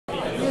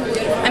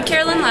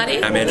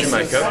Hadi. I'm Andrew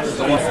Maiko.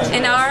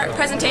 And our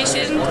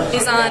presentation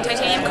is on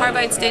titanium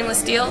carbide stainless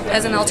steel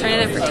as an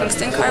alternative for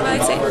tungsten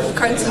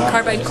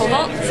carbide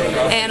cobalt,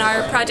 and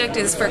our project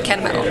is for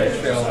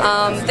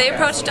Kenmetal. They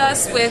approached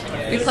us with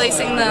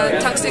replacing the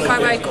tungsten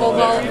carbide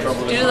cobalt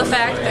due to the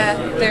fact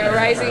that there are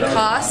rising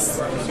costs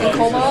in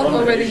cobalt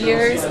over the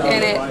years,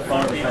 and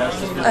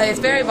it's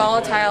very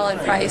volatile in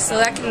price, so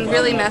that can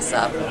really mess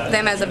up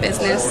them as a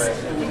business.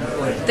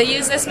 They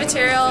use this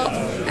material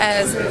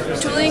as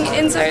tooling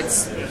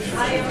inserts,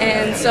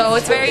 and so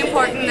it's very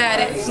important that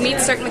it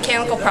meets certain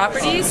mechanical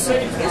properties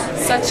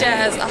such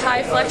as a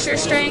high flexure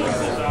strength,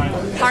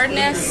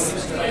 hardness,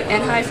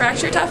 and high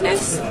fracture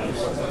toughness.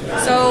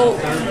 So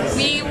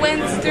we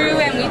went through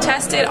and we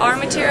tested our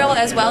material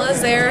as well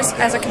as theirs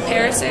as a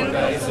comparison.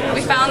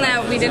 We found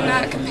that we did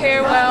not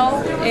compare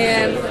well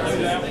in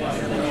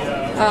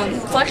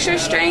flexure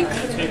strength.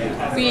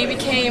 We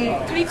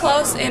became pretty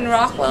close in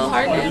Rockwell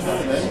hardness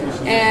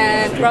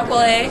and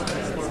Rockwell A,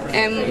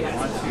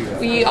 and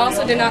we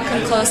also did not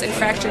come close in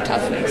fracture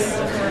toughness.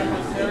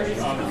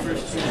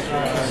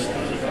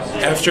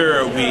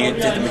 After we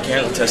did the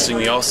mechanical testing,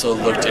 we also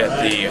looked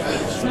at the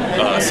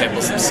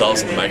samples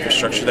themselves and the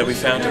microstructure that we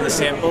found in the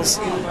samples.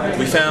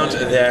 We found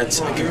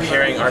that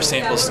comparing our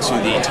samples to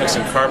the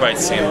tungsten carbide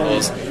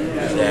samples,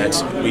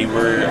 that we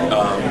were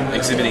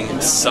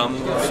exhibiting some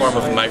form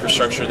of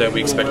microstructure that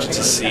we expected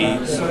to see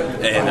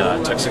in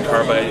tungsten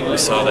carbide. We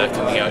saw that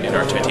coming out in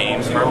our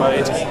titanium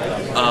carbide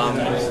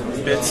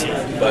bits,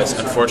 but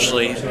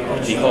unfortunately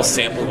the whole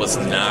sample was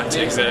not the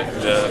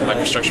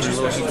microstructure we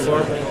were looking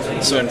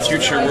for. So in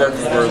future work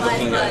we're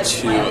looking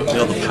to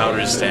mill the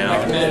powders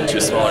down to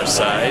a smaller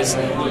size,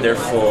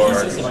 therefore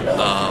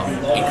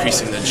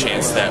increasing the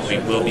chance that we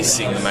will be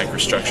seeing the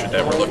microstructure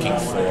that we're looking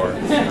for,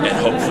 and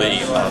hopefully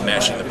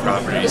matching the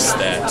properties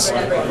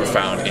that were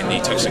found in the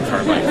tungsten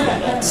carbide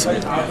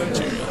cobalt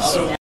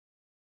materials.